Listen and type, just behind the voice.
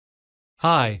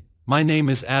Hi, my name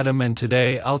is Adam and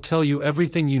today I'll tell you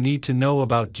everything you need to know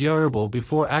about Durable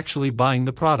before actually buying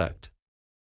the product.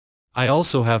 I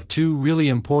also have two really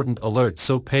important alerts,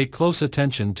 so pay close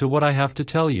attention to what I have to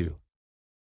tell you.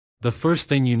 The first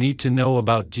thing you need to know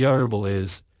about Durable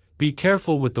is, be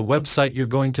careful with the website you're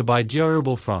going to buy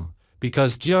Durable from,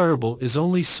 because Durable is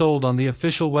only sold on the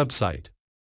official website.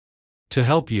 To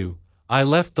help you, I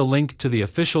left the link to the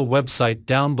official website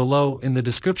down below in the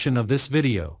description of this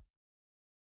video.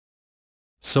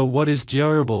 So what is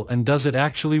Durable and does it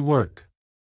actually work?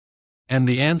 And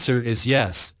the answer is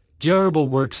yes, Durable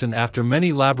works, and after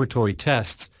many laboratory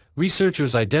tests,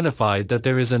 researchers identified that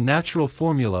there is a natural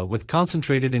formula with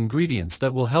concentrated ingredients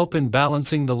that will help in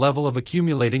balancing the level of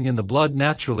accumulating in the blood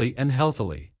naturally and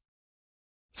healthily.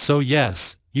 So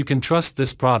yes, you can trust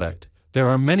this product. There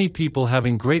are many people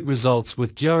having great results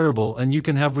with Durable and you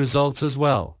can have results as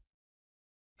well.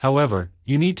 However,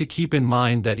 you need to keep in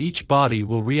mind that each body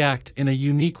will react in a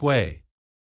unique way.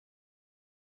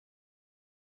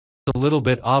 It's a little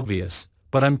bit obvious,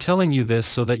 but I'm telling you this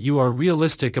so that you are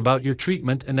realistic about your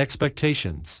treatment and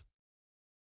expectations.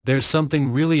 There's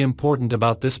something really important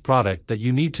about this product that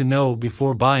you need to know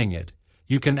before buying it.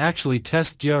 You can actually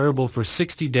test Durable for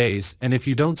 60 days, and if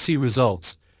you don't see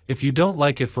results, if you don't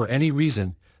like it for any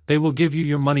reason, they will give you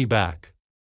your money back.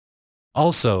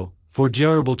 Also, for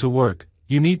Durable to work,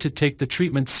 you need to take the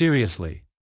treatment seriously.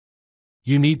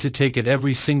 You need to take it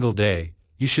every single day.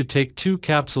 You should take 2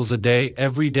 capsules a day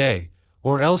every day,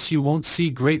 or else you won't see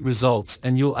great results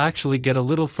and you'll actually get a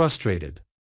little frustrated.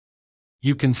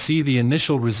 You can see the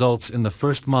initial results in the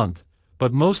first month,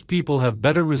 but most people have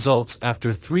better results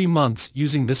after 3 months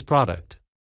using this product.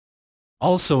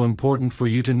 Also important for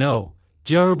you to know,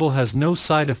 Durable has no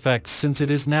side effects since it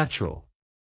is natural.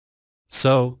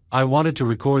 So, I wanted to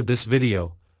record this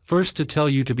video, first to tell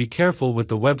you to be careful with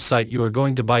the website you are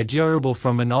going to buy Durable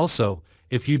from, and also,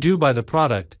 if you do buy the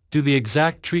product, do the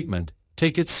exact treatment,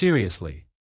 take it seriously.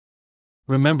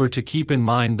 Remember to keep in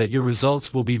mind that your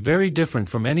results will be very different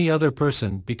from any other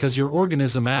person because your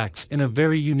organism acts in a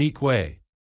very unique way.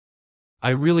 I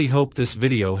really hope this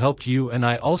video helped you, and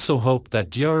I also hope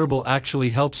that Durable actually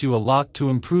helps you a lot to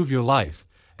improve your life,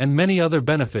 and many other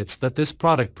benefits that this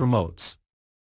product promotes.